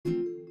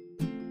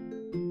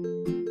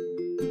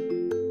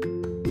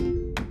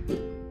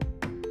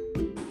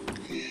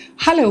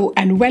Hello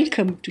and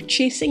welcome to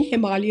Chasing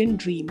Himalayan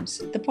Dreams,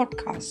 the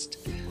podcast.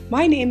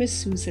 My name is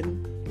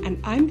Susan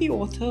and I'm the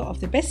author of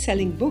the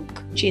best-selling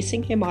book,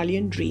 Chasing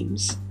Himalayan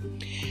Dreams.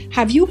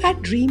 Have you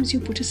had dreams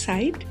you put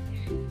aside?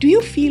 Do you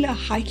feel a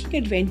hiking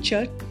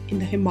adventure in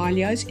the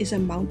Himalayas is a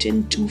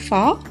mountain too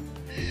far?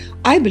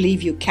 I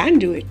believe you can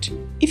do it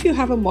if you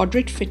have a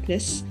moderate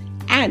fitness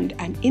and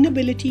an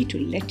inability to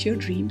let your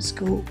dreams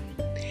go.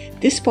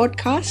 This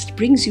podcast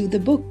brings you the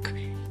book.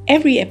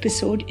 Every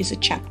episode is a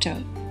chapter,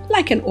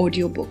 like an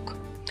audiobook.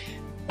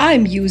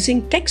 I'm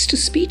using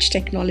text-to-speech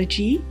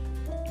technology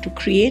to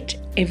create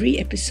every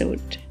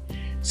episode.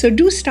 So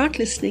do start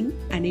listening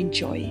and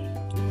enjoy.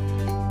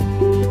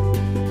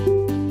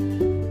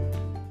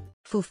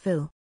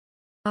 Fulfill.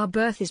 Our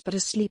birth is but a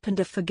sleep and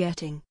a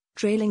forgetting,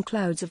 trailing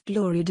clouds of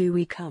glory do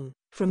we come,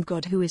 from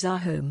God who is our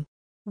home.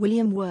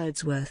 William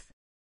Wordsworth.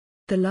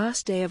 The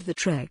last day of the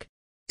trek.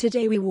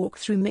 Today we walk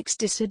through mixed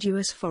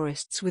deciduous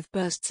forests with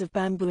bursts of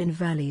bamboo in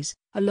valleys,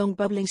 along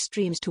bubbling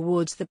streams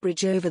towards the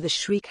bridge over the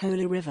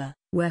Shrikhola River,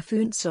 where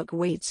Phuntsuk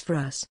waits for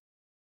us.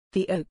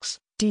 The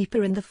oaks,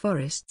 deeper in the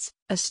forests,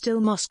 are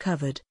still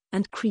moss-covered,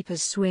 and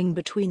creepers swing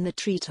between the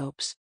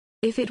treetops.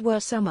 If it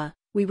were summer,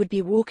 we would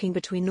be walking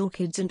between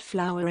orchids and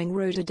flowering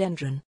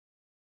rhododendron.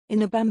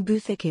 In a bamboo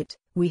thicket,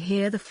 we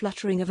hear the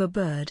fluttering of a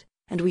bird,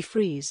 and we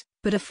freeze,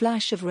 but a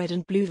flash of red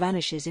and blue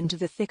vanishes into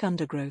the thick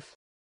undergrowth.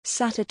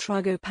 Satyr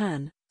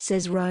Tragopan,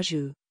 says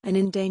Raju, an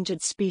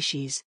endangered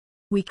species.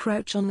 We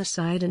crouch on the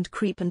side and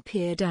creep and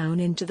peer down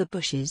into the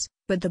bushes,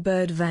 but the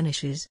bird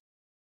vanishes.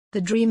 The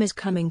dream is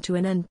coming to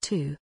an end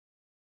too.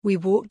 We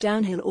walk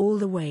downhill all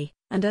the way,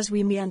 and as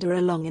we meander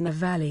along in a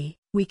valley,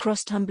 we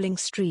cross tumbling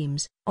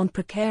streams, on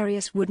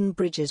precarious wooden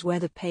bridges where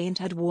the paint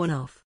had worn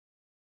off.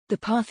 The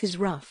path is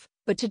rough,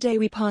 but today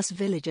we pass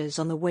villagers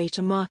on the way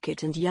to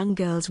market and young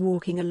girls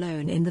walking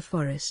alone in the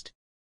forest.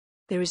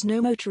 There is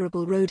no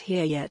motorable road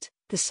here yet.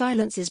 The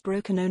silence is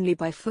broken only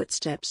by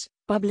footsteps,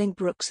 bubbling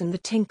brooks and the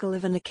tinkle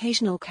of an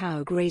occasional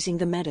cow grazing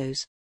the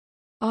meadows.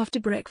 After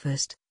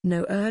breakfast,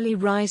 no early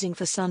rising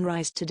for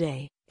sunrise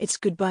today, it's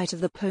goodbye to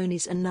the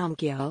ponies and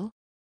Namgyal.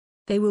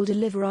 They will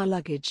deliver our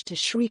luggage to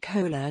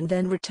Shrikhola and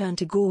then return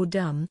to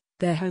Gordum,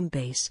 their home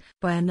base,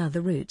 by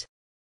another route.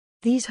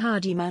 These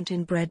hardy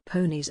mountain-bred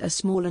ponies are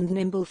small and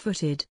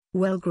nimble-footed,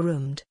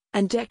 well-groomed,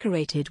 and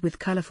decorated with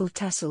colorful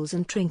tassels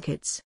and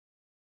trinkets.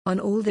 On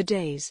all the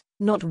days,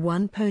 not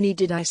one pony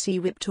did I see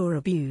whipped or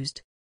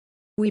abused.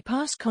 We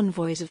pass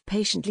convoys of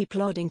patiently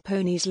plodding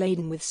ponies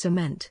laden with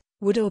cement,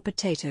 wood or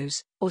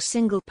potatoes, or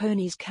single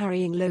ponies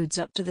carrying loads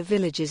up to the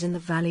villages in the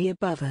valley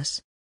above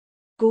us.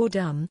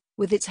 Gordum,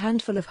 with its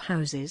handful of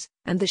houses,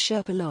 and the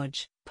Sherpa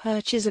Lodge,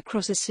 perches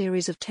across a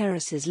series of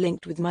terraces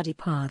linked with muddy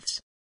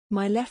paths.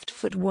 My left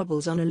foot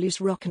wobbles on a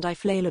loose rock and I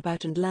flail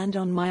about and land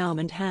on my arm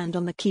and hand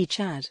on the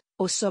Kichad,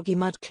 or soggy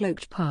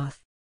mud-cloaked path.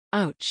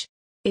 Ouch!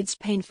 It's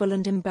painful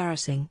and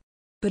embarrassing.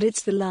 But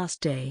it's the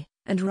last day,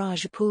 and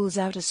Raju pulls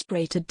out a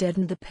spray to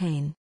deaden the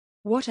pain.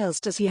 What else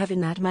does he have in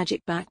that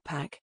magic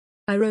backpack?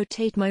 I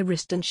rotate my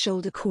wrist and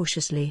shoulder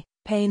cautiously,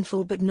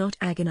 painful but not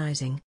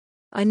agonizing.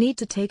 I need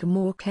to take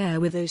more care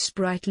with those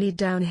sprightly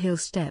downhill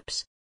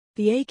steps.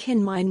 The ache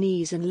in my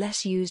knees and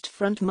less used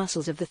front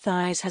muscles of the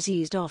thighs has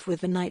eased off with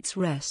the night's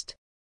rest.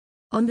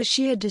 On the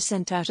sheer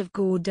descent out of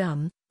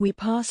Gordum, we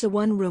pass a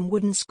one-room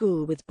wooden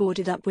school with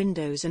boarded-up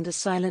windows and a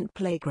silent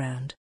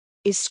playground.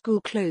 Is school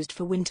closed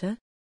for winter?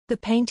 The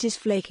paint is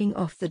flaking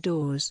off the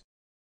doors.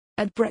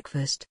 At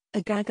breakfast,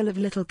 a gaggle of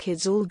little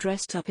kids all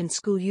dressed up in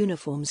school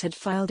uniforms had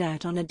filed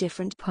out on a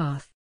different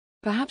path.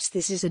 Perhaps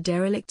this is a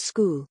derelict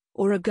school,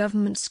 or a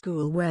government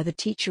school where the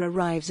teacher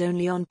arrives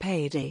only on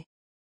payday.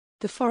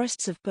 The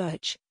forests of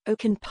birch,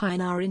 oak and pine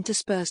are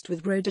interspersed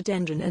with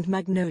rhododendron and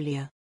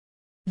magnolia.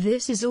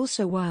 This is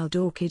also wild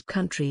orchid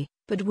country,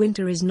 but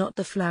winter is not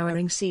the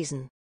flowering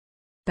season.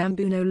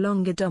 Bamboo no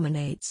longer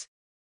dominates.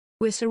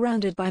 We're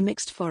surrounded by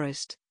mixed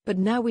forest, but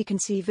now we can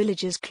see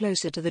villages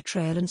closer to the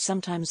trail and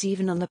sometimes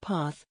even on the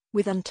path,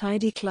 with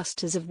untidy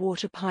clusters of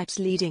water pipes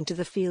leading to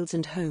the fields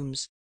and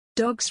homes.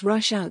 Dogs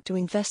rush out to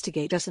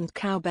investigate us and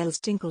cowbells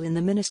tinkle in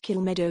the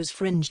minuscule meadows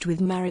fringed with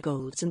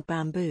marigolds and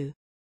bamboo.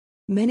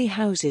 Many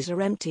houses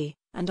are empty,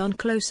 and on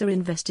closer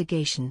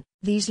investigation,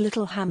 these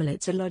little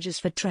hamlets are lodges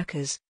for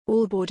trekkers,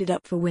 all boarded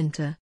up for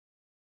winter.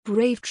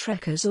 Brave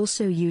trekkers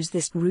also use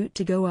this route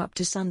to go up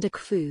to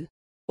Sandakphu.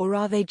 Or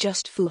are they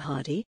just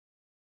foolhardy?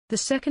 The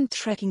second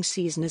trekking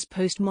season is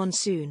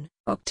post-monsoon,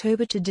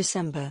 October to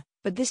December,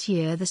 but this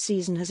year the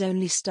season has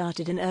only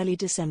started in early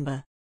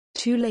December.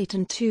 Too late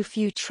and too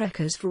few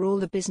trekkers for all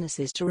the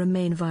businesses to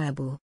remain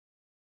viable.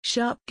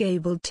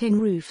 Sharp-gabled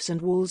tin roofs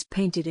and walls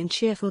painted in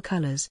cheerful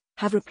colors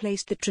have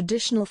replaced the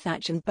traditional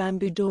thatch and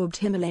bamboo-daubed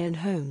Himalayan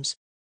homes.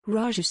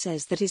 Raju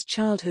says that his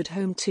childhood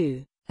home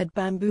too had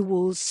bamboo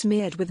walls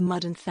smeared with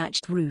mud and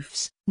thatched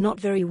roofs,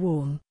 not very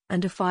warm,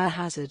 and a fire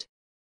hazard.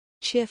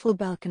 Cheerful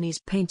balconies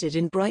painted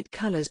in bright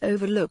colors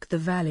overlook the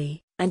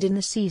valley, and in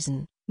the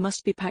season,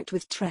 must be packed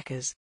with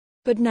trekkers.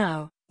 But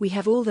now, we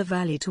have all the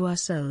valley to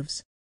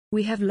ourselves.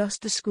 We have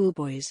lost the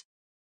schoolboys.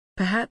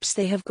 Perhaps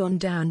they have gone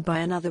down by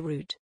another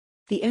route.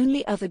 The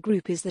only other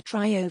group is the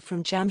trio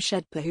from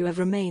Jamshedpur who have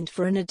remained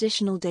for an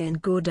additional day in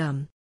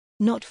Gurdam.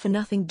 Not for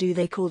nothing do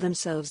they call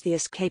themselves the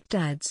escaped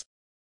dads.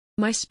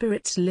 My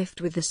spirits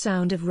lift with the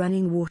sound of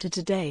running water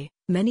today.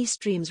 Many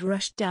streams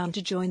rush down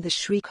to join the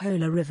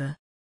Shrikhola River.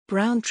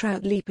 Brown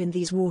trout leap in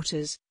these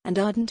waters, and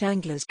ardent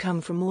anglers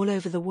come from all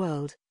over the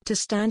world to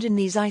stand in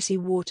these icy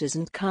waters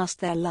and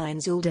cast their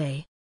lines all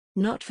day.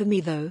 Not for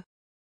me though.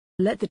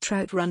 Let the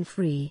trout run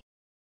free.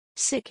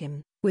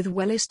 Sikkim, with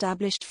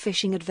well-established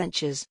fishing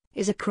adventures,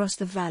 is across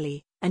the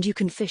valley, and you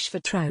can fish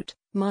for trout,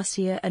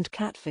 mahseer and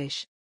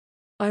catfish.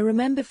 I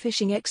remember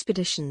fishing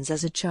expeditions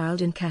as a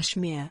child in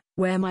Kashmir,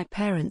 where my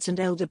parents and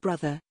elder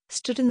brother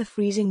stood in the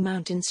freezing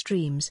mountain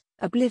streams,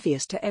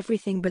 oblivious to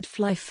everything but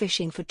fly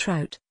fishing for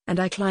trout, and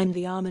I climbed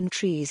the almond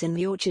trees in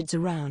the orchards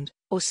around,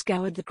 or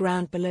scoured the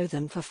ground below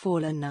them for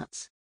fallen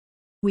nuts.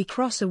 We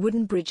cross a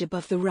wooden bridge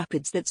above the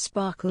rapids that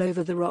sparkle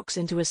over the rocks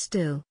into a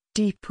still,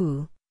 deep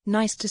pool,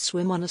 nice to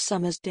swim on a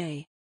summer's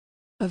day.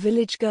 A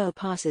village girl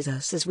passes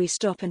us as we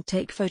stop and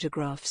take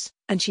photographs,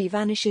 and she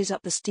vanishes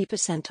up the steep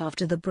ascent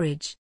after the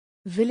bridge.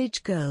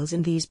 Village girls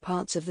in these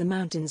parts of the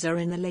mountains are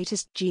in the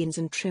latest jeans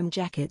and trim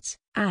jackets,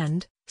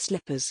 and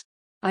slippers.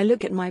 I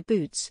look at my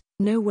boots,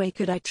 no way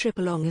could I trip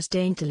along as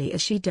daintily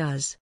as she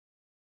does.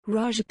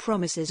 Raja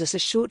promises us a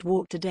short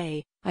walk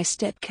today. I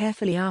step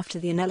carefully after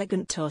the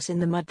inelegant toss in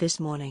the mud this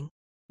morning.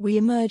 We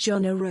emerge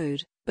on a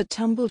road, but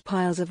tumbled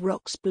piles of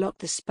rocks block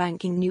the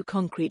spanking new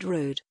concrete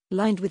road,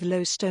 lined with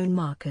low stone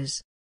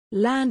markers.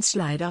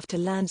 Landslide after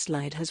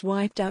landslide has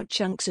wiped out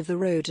chunks of the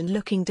road, and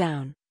looking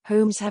down,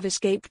 homes have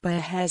escaped by a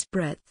hair's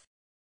breadth.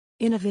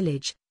 In a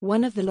village,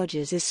 one of the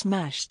lodges is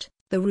smashed,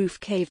 the roof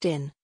caved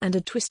in, and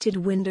a twisted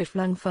window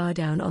flung far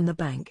down on the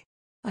bank.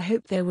 I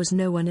hope there was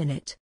no one in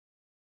it.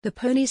 The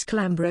ponies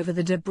clamber over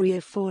the debris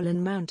of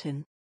fallen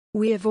mountain.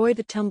 We avoid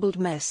the tumbled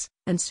mess,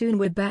 and soon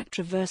we're back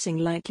traversing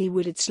lightly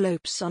wooded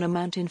slopes on a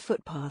mountain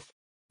footpath.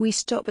 We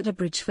stop at a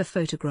bridge for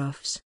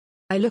photographs.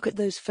 I look at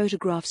those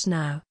photographs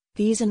now,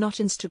 these are not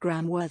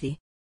Instagram worthy.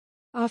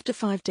 After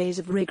 5 days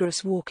of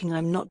rigorous walking,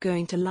 I'm not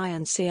going to lie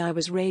and say I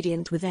was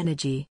radiant with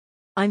energy.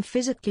 I'm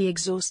physically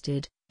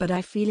exhausted, but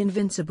I feel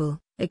invincible,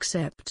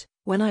 except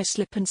when I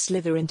slip and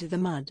slither into the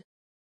mud.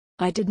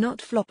 I did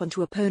not flop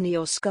onto a pony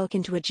or skulk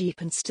into a jeep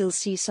and still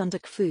see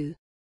Sandakphu.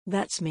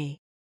 That's me.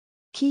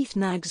 Keith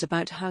nags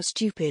about how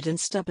stupid and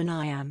stubborn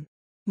I am.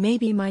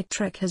 Maybe my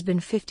trek has been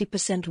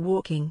 50%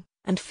 walking,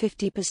 and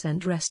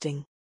 50%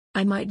 resting.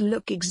 I might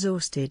look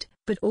exhausted,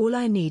 but all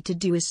I need to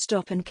do is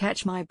stop and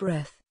catch my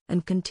breath,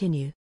 and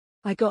continue.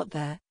 I got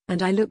there,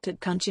 and I looked at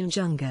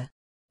Kanchenjunga.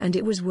 And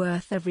it was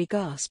worth every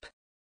gasp.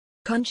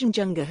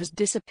 Kanchenjunga has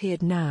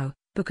disappeared now,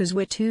 because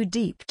we're too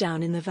deep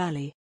down in the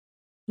valley.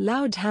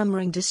 Loud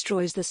hammering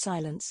destroys the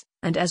silence,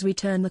 and as we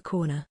turn the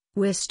corner,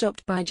 we're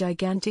stopped by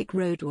gigantic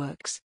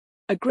roadworks.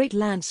 A great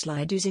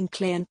landslide oozing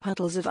clay and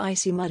puddles of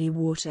icy muddy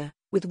water,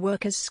 with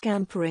workers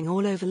scampering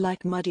all over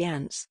like muddy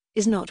ants,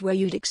 is not where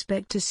you'd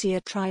expect to see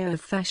a trio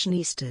of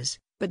fashionistas,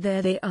 but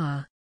there they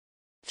are.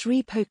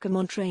 3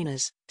 Pokemon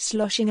trainers,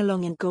 sloshing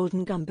along in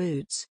golden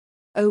gumboots.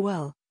 Oh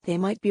well, they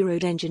might be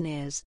road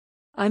engineers.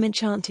 I'm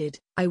enchanted,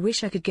 I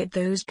wish I could get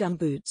those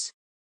gumboots.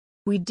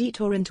 We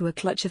detour into a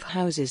clutch of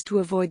houses to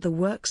avoid the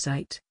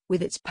worksite,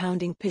 with its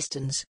pounding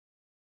pistons.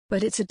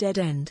 But it's a dead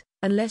end,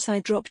 unless I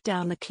drop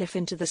down the cliff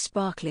into the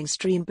sparkling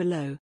stream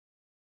below.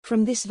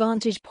 From this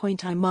vantage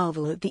point I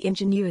marvel at the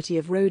ingenuity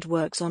of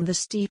roadworks on the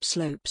steep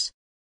slopes.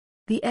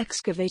 The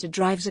excavator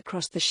drives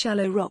across the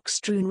shallow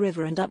rock-strewn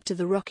river and up to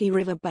the rocky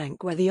river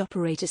bank, where the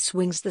operator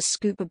swings the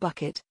scooper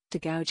bucket to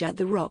gouge out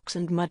the rocks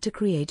and mud to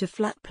create a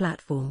flat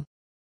platform.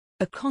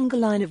 A conga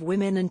line of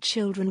women and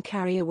children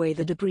carry away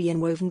the debris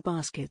in woven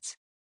baskets.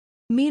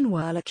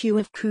 Meanwhile, a queue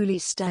of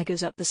coolies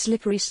staggers up the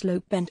slippery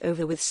slope bent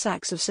over with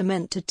sacks of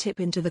cement to tip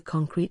into the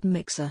concrete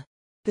mixer.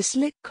 The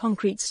slick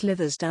concrete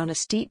slithers down a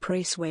steep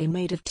raceway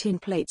made of tin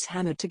plates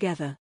hammered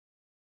together.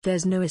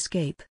 There's no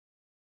escape.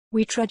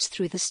 We trudge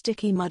through the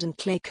sticky mud and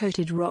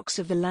clay-coated rocks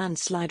of the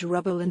landslide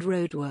rubble and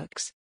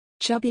roadworks.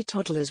 Chubby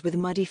toddlers with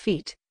muddy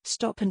feet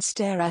stop and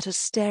stare at us,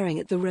 staring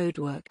at the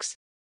roadworks.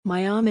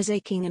 My arm is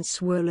aching and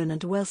swollen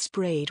and well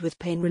sprayed with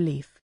pain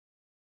relief.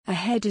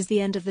 Ahead is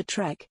the end of the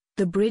trek.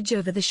 The bridge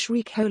over the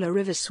Shrikhola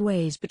River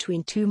sways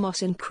between 2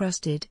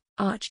 moss-encrusted,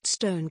 arched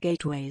stone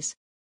gateways.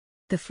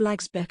 The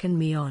flags beckon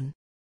me on.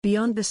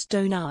 Beyond the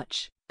stone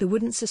arch, the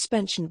wooden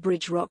suspension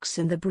bridge rocks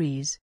in the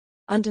breeze.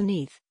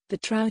 Underneath, the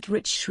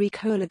trout-rich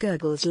Shrikhola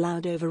gurgles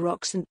loud over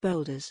rocks and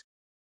boulders.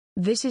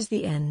 This is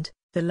the end,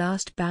 the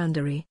last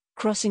boundary,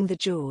 crossing the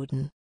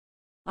Jordan.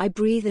 I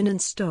breathe in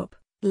and stop,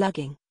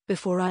 lugging,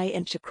 before I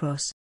inch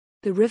across.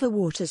 The river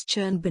waters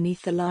churn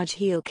beneath the large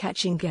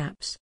heel-catching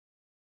gaps.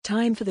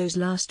 Time for those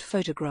last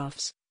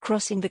photographs,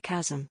 crossing the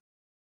chasm.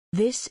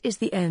 This is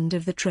the end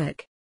of the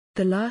trek.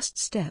 The last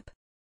step.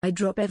 I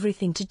drop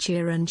everything to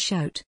cheer and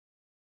shout.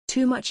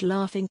 Too much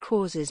laughing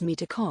causes me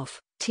to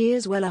cough,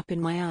 tears well up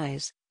in my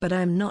eyes, but I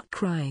am not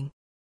crying.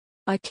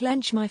 I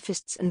clench my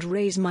fists and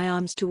raise my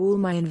arms to all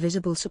my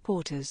invisible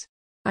supporters.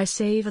 I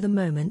savor the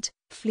moment,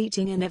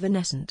 fleeting and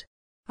evanescent.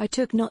 I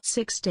took not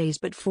 6 days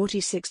but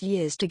 46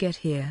 years to get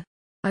here.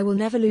 I will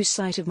never lose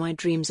sight of my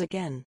dreams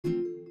again.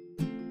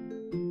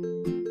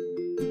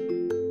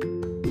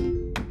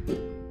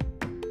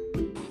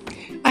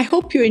 I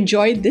hope you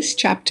enjoyed this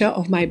chapter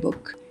of my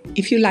book.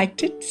 If you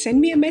liked it,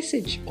 send me a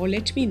message or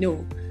let me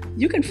know.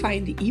 You can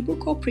find the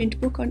ebook or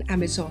print book on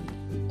Amazon.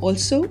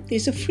 Also,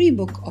 there's a free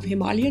book of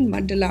Himalayan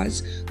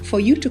mandalas for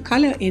you to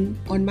color in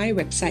on my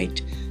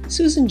website,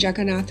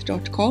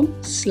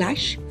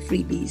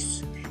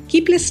 susanjagannath.com/freebies.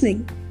 Keep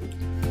listening.